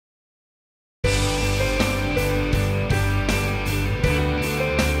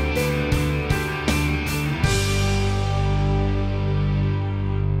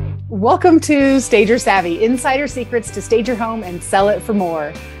Welcome to Stager Savvy, insider secrets to stage your home and sell it for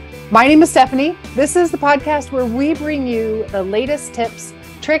more. My name is Stephanie. This is the podcast where we bring you the latest tips,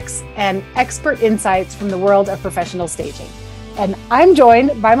 tricks, and expert insights from the world of professional staging. And I'm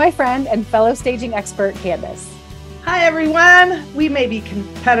joined by my friend and fellow staging expert, Kandice. Hi, everyone. We may be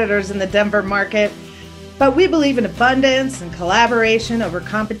competitors in the Denver market, but we believe in abundance and collaboration over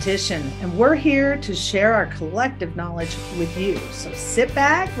competition, and we're here to share our collective knowledge with you. So sit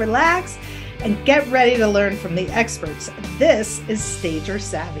back, relax, and get ready to learn from the experts. This is Stager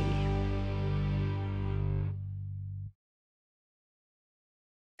Savvy.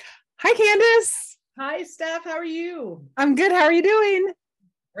 Hi, Kandice. Hi, Steph. How are you? I'm good. How are you doing?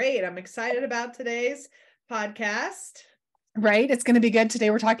 Great. I'm excited about today's podcast. Right. It's going to be good. Today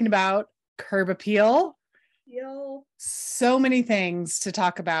we're talking about curb appeal. So many things to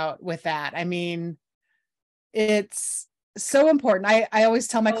talk about with that. I mean, it's so important. I always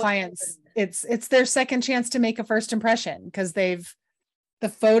tell my clients it's their second chance to make a first impression because the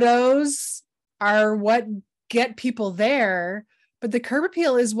photos are what get people there, but the curb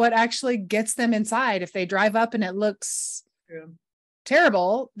appeal is what actually gets them inside. If they drive up and it looks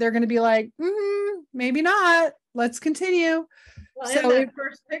terrible, they're going to be like, maybe not. Let's continue. Well, so that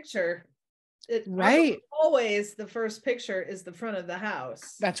first picture. Right. Always the first picture is the front of the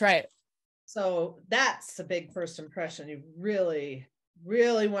house. That's right. So that's a big first impression. You really,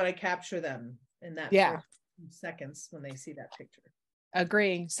 really want to capture them in that first few seconds when they see that picture.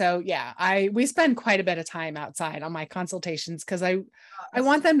 Agree. So we spend quite a bit of time outside on my consultations because I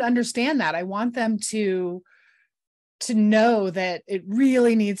want them to understand that. I want them to know that it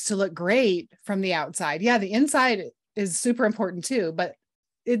really needs to look great from the outside. Yeah, the inside is super important too, but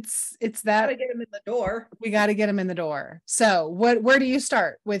it's that we got to get them in the door. We got to get them in the door. So where do you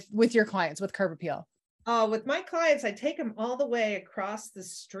start with your clients with curb appeal? With my clients, I take them all the way across the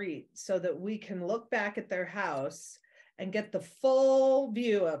street so that we can look back at their house and get the full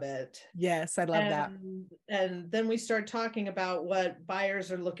view of it. Yes, I love that. And then we start talking about what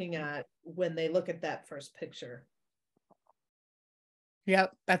buyers are looking at when they look at that first picture.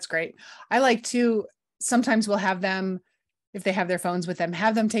 Yep, that's great. I like to, sometimes we'll have them, if they have their phones with them,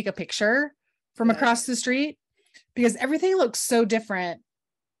 have them take a picture from across the street because everything looks so different,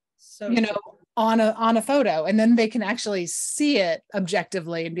 on a photo. And then they can actually see it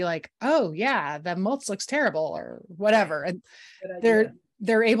objectively and be like, oh yeah, the mulch looks terrible or whatever. And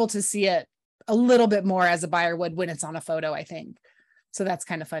they're able to see it a little bit more as a buyer would when it's on a photo, I think. So that's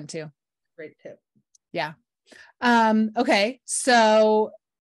kind of fun too. Great tip. Yeah. Okay. So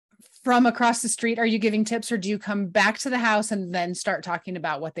from across the street, are you giving tips or do you come back to the house and then start talking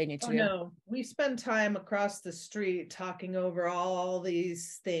about what they need to do? No, we spend time across the street talking over all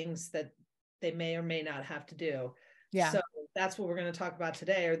these things that they may or may not have to do. Yeah. So that's what we're going to talk about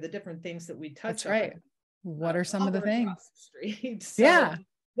today are the different things that we touch on. Right. What are some of the things? The street. So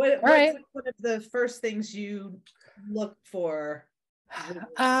what's right. one of the first things you look for?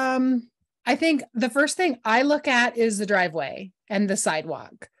 I think the first thing I look at is the driveway and the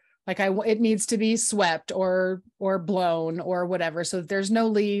sidewalk. Like it needs to be swept or blown or whatever. So there's no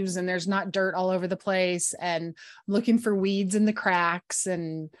leaves and there's not dirt all over the place and looking for weeds in the cracks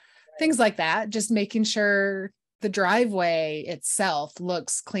and things like that. Just making sure the driveway itself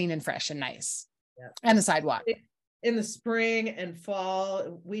looks clean and fresh and nice. Yeah. And the sidewalk. In the spring and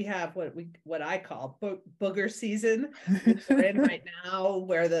fall, we have what I call booger season. We're in right now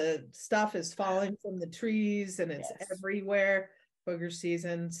where the stuff is falling from the trees and it's everywhere. Booger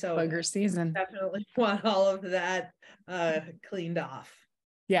season. So booger season. Definitely want all of that cleaned off.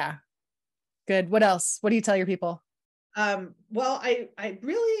 Yeah. Good. What else? What do you tell your people? Well, I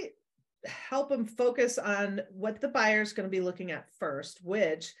really help them focus on what the buyer is going to be looking at first,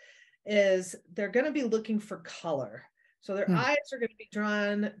 which is they're going to be looking for color. So their eyes are going to be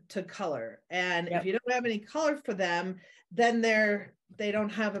drawn to color. And if you don't have any color for them, then they don't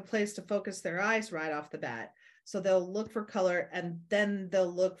have a place to focus their eyes right off the bat. So they'll look for color and then they'll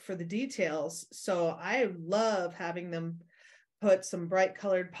look for the details. So I love having them put some bright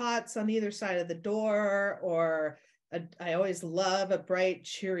colored pots on either side of the door, or I always love a bright,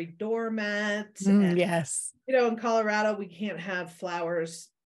 cheery doormat. Yes. In Colorado, we can't have flowers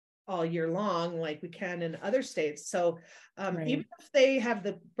all year long like we can in other states. So even if they have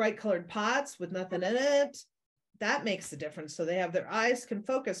the bright colored pots with nothing in it, that makes the difference. So they have their eyes can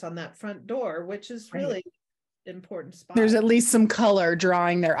focus on that front door, which is really important spot. There's at least some color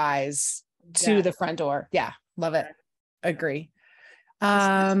drawing their eyes to the front door. Yeah. Love it. Agree.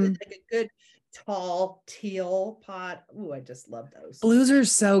 Like a good tall teal pot. Ooh, I just love those. Blues are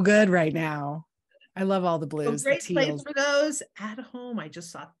so good right now. I love all the blues. Great place for those at home. I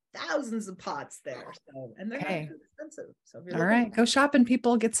just saw thousands of pots there. So, and they're not too expensive. So if you're all right, go shopping,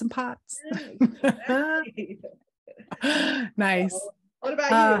 people, get some pots. Nice. So, what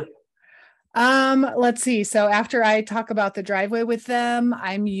about you? Let's see. So after I talk about the driveway with them,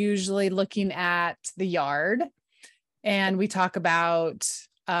 I'm usually looking at the yard, and we talk about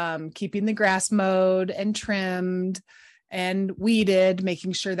keeping the grass mowed and trimmed and weeded,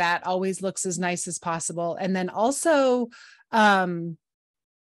 making sure that always looks as nice as possible. And then also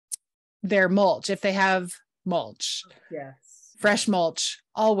their mulch, if they have mulch, Yes, fresh mulch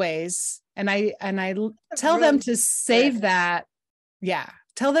always. And I tell them to save that. Yeah.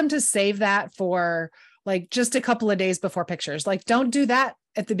 Tell them to save that for like just a couple of days before pictures. Like, don't do that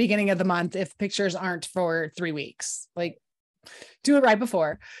at the beginning of the month if pictures aren't for 3 weeks. Like, do it right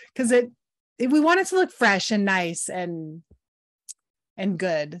before, because we want it to look fresh and nice and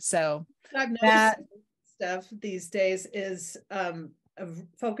good. So I've noticed stuff these days is a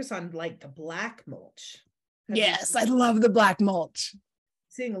focus on like the black mulch. Yes, I love the black mulch.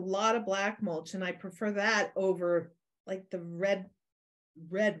 Seeing a lot of black mulch, and I prefer that over like the red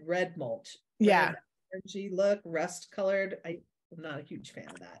mulch. Yeah. Orangey look, rust colored. I'm not a huge fan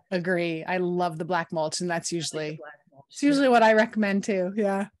of that. Agree. I love the black mulch, and that's usually it's usually what I recommend too.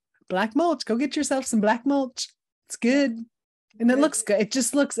 Yeah. Black mulch. Go get yourself some black mulch. It's good. And it looks good.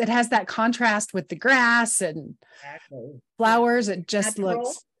 It has that contrast with the grass and flowers. It just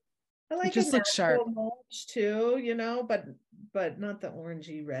looks, I like it just looks sharp. Mulch too, but not the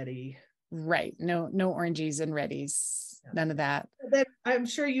orangey ready. Right. No oranges and reddies. None of that. Then I'm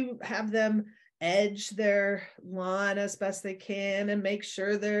sure you have them edge their lawn as best they can and make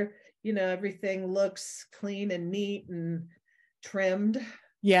sure they're, everything looks clean and neat and trimmed.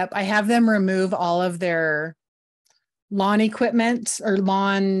 Yep. I have them remove all of their lawn equipment or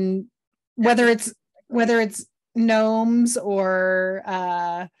lawn, whether it's gnomes or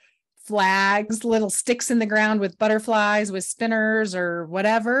flags, little sticks in the ground with butterflies, with spinners or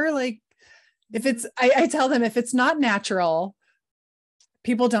whatever. Like, if it's, I tell them, if it's not natural,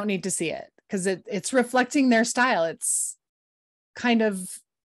 people don't need to see it, because it's reflecting their style. It's kind of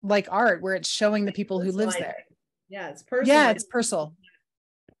like art where it's showing the people who lives there. Yeah, it's personal. Yeah, it's personal.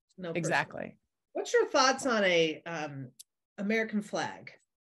 No, exactly. What's your thoughts on a American flag?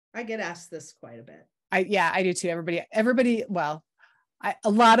 I get asked this quite a bit. I do too. Everybody. Well, a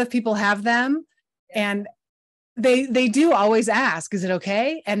lot of people have them, and they do always ask, "Is it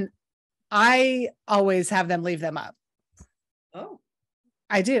okay?" And I always have them leave them up. Oh,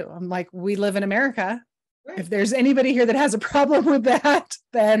 I do. I'm like, we live in America. Right. If there's anybody here that has a problem with that,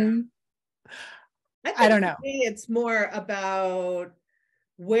 then I don't know. It's more about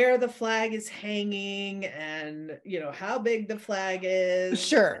where the flag is hanging and, how big the flag is.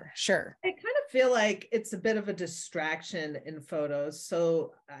 Sure. I kind of feel like it's a bit of a distraction in photos.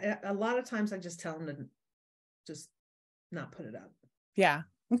 So a lot of times I just tell them to just not put it up. Yeah.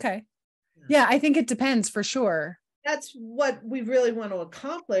 Okay. Yeah, I think it depends for sure. That's what we really want to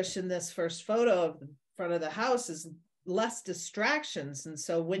accomplish in this first photo of the front of the house, is less distractions. And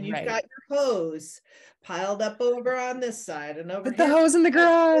so when you've got your hose piled up over on this side and over here, the hose in the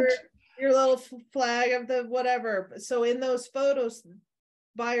garage, your little flag of the whatever. So in those photos,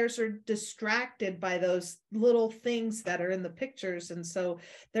 buyers are distracted by those little things that are in the pictures. And so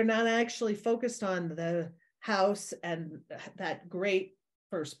they're not actually focused on the house and that great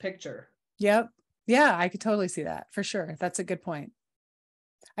first picture. Yep. Yeah, I could totally see that for sure. That's a good point.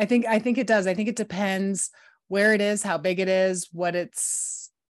 I think it does. I think it depends where it is, how big it is, what it's,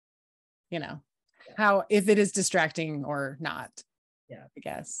 how, if it is distracting or not. Yeah. I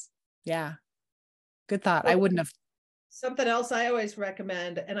guess. Yeah. Good thought. I wouldn't have. Something else I always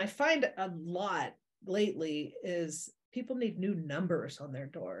recommend, and I find a lot lately, is people need new numbers on their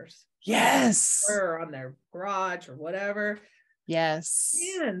doors. Yes. Or on their garage or whatever. Yes.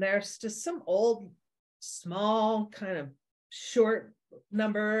 And there's just some old, small, kind of short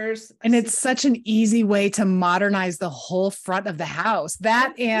numbers. And it's such an easy way to modernize the whole front of the house.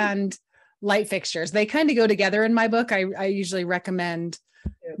 That and light fixtures, they kind of go together in my book. I usually recommend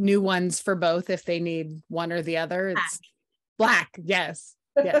new ones for both if they need one or the other. It's black. Yes.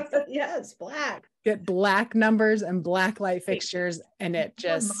 Yes, black. Get black numbers and black light fixtures, and it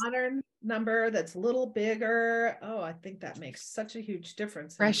just a modern number that's a little bigger. Oh, I think that makes such a huge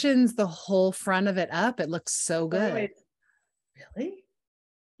difference. Freshens the whole front of it up. It looks so good. Really?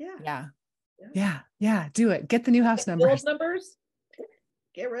 Yeah. Do it. Get the new house numbers. Gold numbers.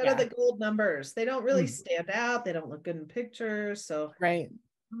 Get rid of the gold numbers. They don't really stand out. They don't look good in pictures. So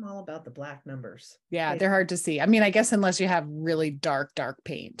I'm all about the black numbers. Yeah, they're hard to see. I mean, I guess unless you have really dark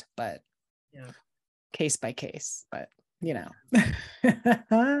paint, but case by case. But you know.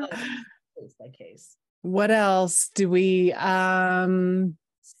 Case by case. What else do we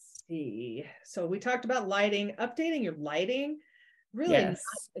see? So we talked about lighting, updating your lighting, really yes.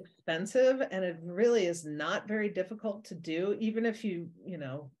 not expensive, and it really is not very difficult to do. Even if you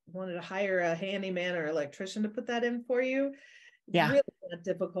wanted to hire a handyman or electrician to put that in for you, yeah, really not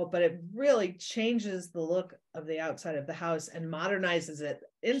difficult, but it really changes the look of the outside of the house and modernizes it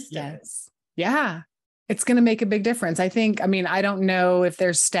instantly. yes, yeah, it's going to make a big difference. I think, I mean, I don't know if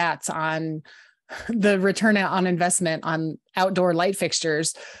there's stats on the return on investment on outdoor light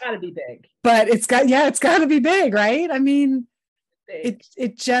fixtures. Got to be big. But it's got to be big, right? I mean,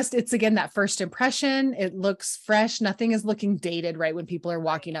 it's again, that first impression, it looks fresh. Nothing is looking dated, right? When people are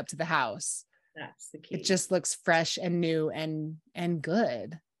walking up to the house. That's the key. It just looks fresh and new and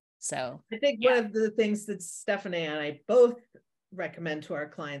good. So I think one of the things that Stephanie and I both recommend to our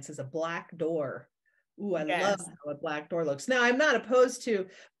clients is a black door. Ooh, I love how a black door looks. Now, I'm not opposed to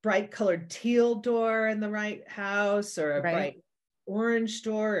bright colored teal door in the right house, or a bright orange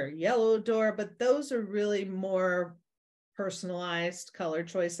door or yellow door, but those are really more personalized color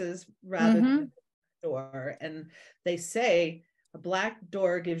choices rather than a door. And they say a black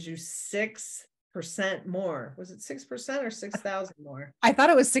door gives you 6% more. Was it 6% or 6,000 more? I thought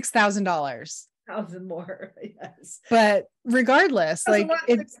it was $6,000. 1,000 more, yes. But regardless, like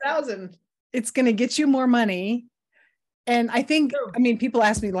 6,000. It's going to get you more money. And I think, I mean, people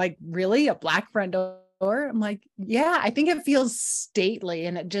ask me like, really, a black front door? I'm like, yeah, I think it feels stately,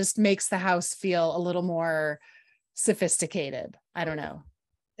 and it just makes the house feel a little more sophisticated. I don't know.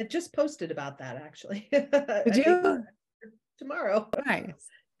 It just posted about that, actually. Did you? Tomorrow. Nice.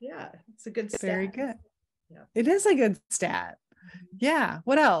 Yeah, it's a good stat. Very good. Yeah. It is a good stat. Yeah.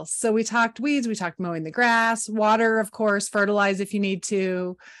 What else? So we talked weeds, we talked mowing the grass, water, of course, fertilize if you need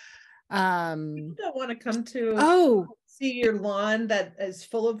to. You don't want to come to see your lawn that is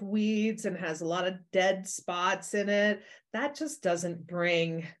full of weeds and has a lot of dead spots in it. That just doesn't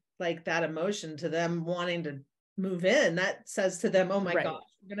bring like that emotion to them wanting to move in. That says to them, oh my gosh,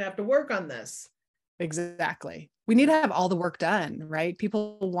 we're going to have to work on this. Exactly. We need to have all the work done, right?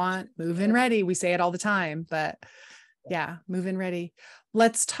 People want move-in ready. We say it all the time, but yeah, move-in ready.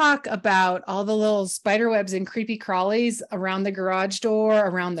 Let's talk about all the little spider webs and creepy crawlies around the garage door,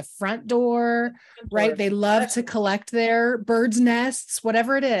 around the front door, right? They love to collect their birds' nests,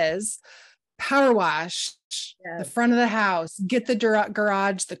 whatever it is. Power wash the front of the house, get the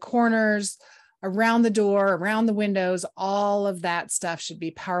garage, the corners, around the door, around the windows. All of that stuff should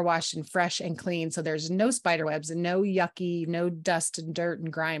be power washed and fresh and clean. So there's no spider webs and no yucky, no dust and dirt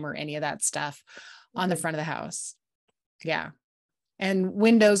and grime or any of that stuff on the front of the house. Yeah. And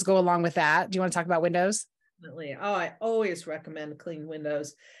windows go along with that. Do you want to talk about windows? Definitely. Oh, I always recommend clean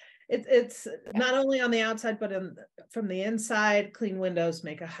windows. It's not only on the outside, but from the inside. Clean windows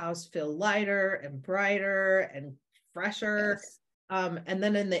make a house feel lighter and brighter and fresher. Yes. And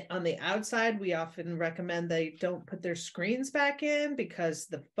then on the outside, we often recommend they don't put their screens back in, because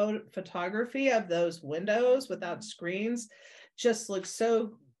the photography of those windows without screens just looks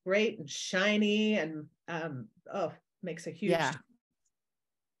so great and shiny, and makes a huge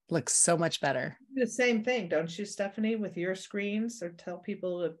looks so much better. The same thing, don't you, Stephanie, with your screens? Or tell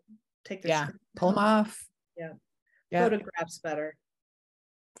people to take their screens pull them off. Yeah. Photographs better.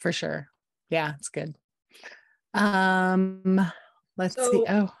 For sure. Yeah, it's good. Let's see.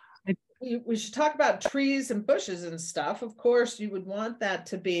 We should talk about trees and bushes and stuff. Of course, you would want that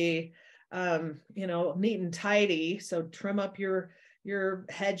to be neat and tidy. So trim up your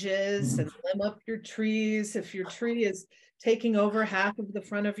hedges and limb up your trees. If your tree is taking over half of the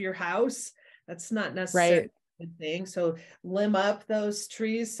front of your house, that's not necessarily a good thing. So limb up those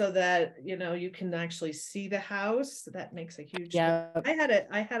trees so that you can actually see the house. That makes a huge difference. I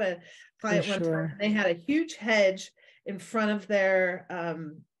had a client one time, and they had a huge hedge in front of their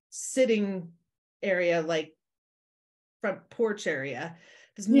sitting area, like front porch area.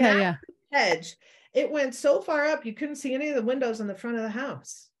 This massive hedge. It went so far up you couldn't see any of the windows on the front of the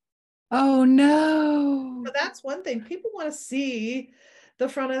house. Oh no. So that's one thing. People want to see the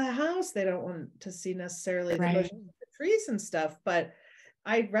front of the house. They don't want to see necessarily the bushes, the trees and stuff, but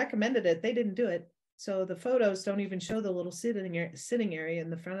I recommended it. They didn't do it. So the photos don't even show the little sitting area in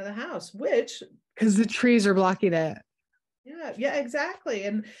the front of the house, because the trees are blocking it. Yeah, exactly.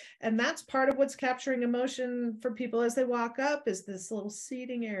 And that's part of what's capturing emotion for people as they walk up, is this little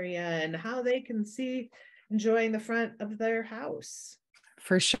seating area and how they can see enjoying the front of their house.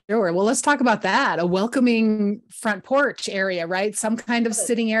 For sure. Well, let's talk about that. A welcoming front porch area, right? Some kind of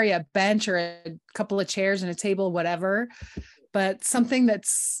sitting area, a bench or a couple of chairs and a table, whatever, but something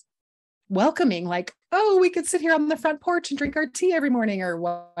that's welcoming, like, oh, we could sit here on the front porch and drink our tea every morning or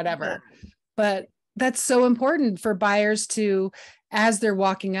whatever. But that's so important for buyers to, as they're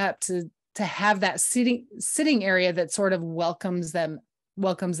walking up, to have that sitting area that sort of welcomes them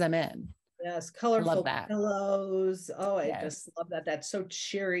in. Yes, colorful pillows. Oh, I just love that. That's so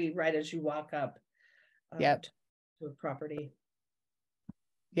cheery right as you walk up to a property.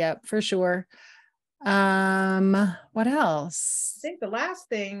 Yep, for sure. What else? I think the last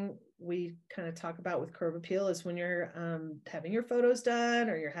thing we kind of talk about with curb appeal is when you're having your photos done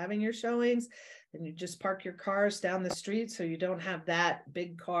or you're having your showings, and you just park your cars down the street so you don't have that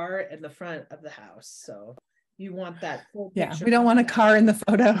big car in the front of the house. So you want that full picture. Yeah, we don't want a car in the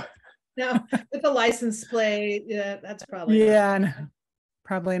photo. No, with a license plate. Yeah, that's probably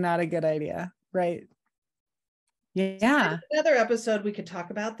probably not a good idea. Right. Yeah. Another episode we could talk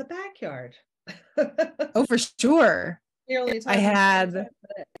about the backyard. Oh, for sure. I had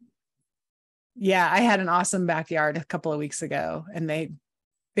an awesome backyard a couple of weeks ago, and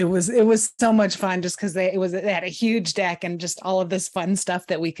it was so much fun just because they had a huge deck and just all of this fun stuff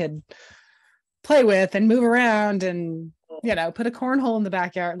that we could play with and move around and, put a cornhole in the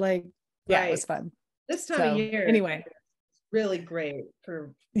backyard. Like, it was fun. This time of year, anyway, it's really great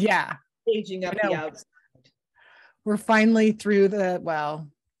for aging up the outside. We're finally through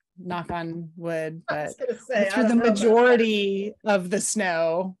knock on wood, but through the majority of the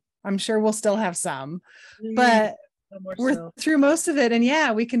snow. I'm sure we'll still have some, but we're through most of it.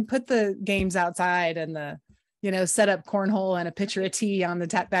 And we can put the games outside and set up cornhole and a pitcher of tea on the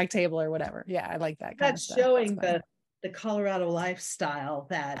back table or whatever. Yeah, I like that. That's showing the Colorado lifestyle.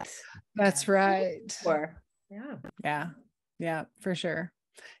 That's right. Yeah, for sure.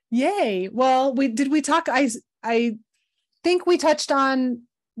 Yay. Well, we talk? I think we talked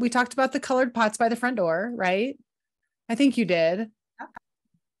about the colored pots by the front door, right? I think you did.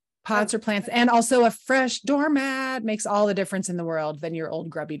 Pots or plants, and also a fresh doormat makes all the difference in the world than your old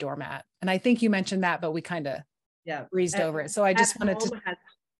grubby doormat. And I think you mentioned that, but we kind of breezed over it. So I just wanted to have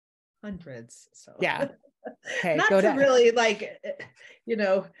hundreds. So okay, not to really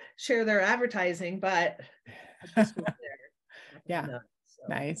share their advertising, but just was there.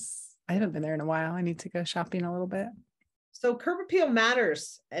 Nice. I haven't been there in a while. I need to go shopping a little bit. So curb appeal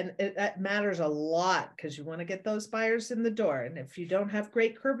matters, and it matters a lot because you want to get those buyers in the door. And if you don't have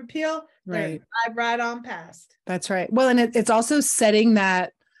great curb appeal, they drive right on past. That's right. Well, and it's also setting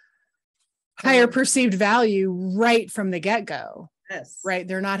that higher perceived value right from the get-go. Yes. Right.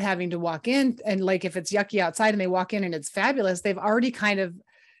 They're not having to walk in and, like, if it's yucky outside and they walk in and it's fabulous, they've already kind of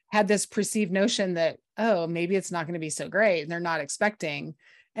had this perceived notion that, oh, maybe it's not going to be so great, and they're not expecting.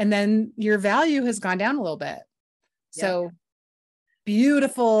 And then your value has gone down a little bit. So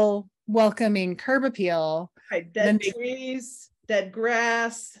beautiful, welcoming curb appeal. Right. Dead trees, dead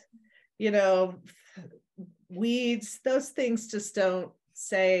grass, weeds, those things just don't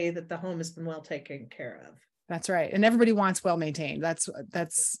say that the home has been well taken care of. That's right. And everybody wants well maintained. That's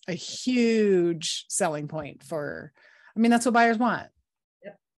a huge selling point that's what buyers want.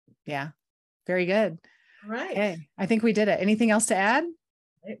 Yep. Yeah. Very good. All right. Okay. I think we did it. Anything else to add?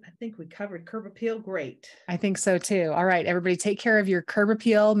 I think we covered curb appeal great. I think so too. All right, everybody, take care of your curb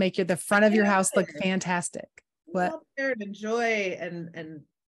appeal. Make the front of your house look fantastic. What? Out there and enjoy and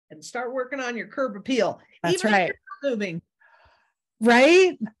start working on your curb appeal. That's even right. If you're not moving.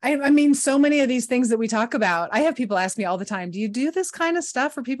 Right. I mean, so many of these things that we talk about, I have people ask me all the time, do you do this kind of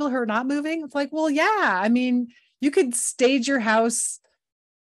stuff for people who are not moving? It's like, well, yeah. I mean, you could stage your house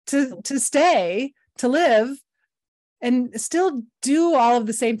to stay, to live, and still do all of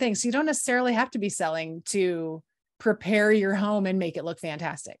the same things. So you don't necessarily have to be selling to prepare your home and make it look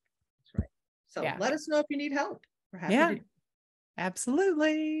fantastic. That's right. So let us know if you need help. We're happy to.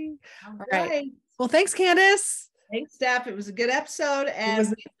 Absolutely. All right. Well, thanks, Kandice. Thanks, Steph. It was a good episode, and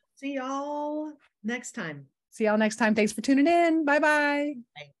we'll see y'all next time. Thanks for tuning in. Bye-bye.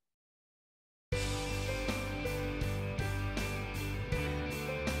 Bye.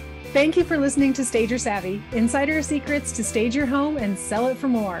 Thank you for listening to Stager Savvy, insider secrets to stage your home and sell it for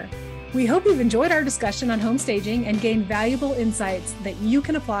more. We hope you've enjoyed our discussion on home staging and gained valuable insights that you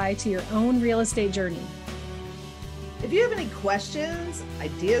can apply to your own real estate journey. If you have any questions,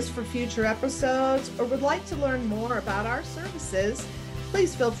 ideas for future episodes, or would like to learn more about our services,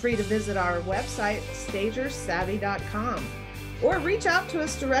 please feel free to visit our website, stagersavvy.com, or reach out to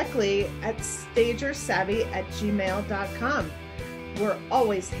us directly at stagersavvy@gmail.com. We're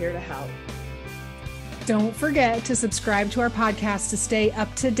always here to help. Don't forget to subscribe to our podcast to stay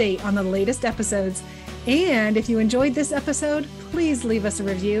up to date on the latest episodes. And if you enjoyed this episode, please leave us a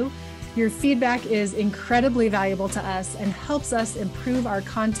review. Your feedback is incredibly valuable to us and helps us improve our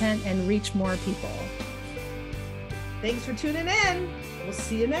content and reach more people. Thanks for tuning in. We'll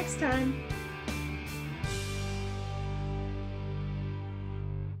see you next time.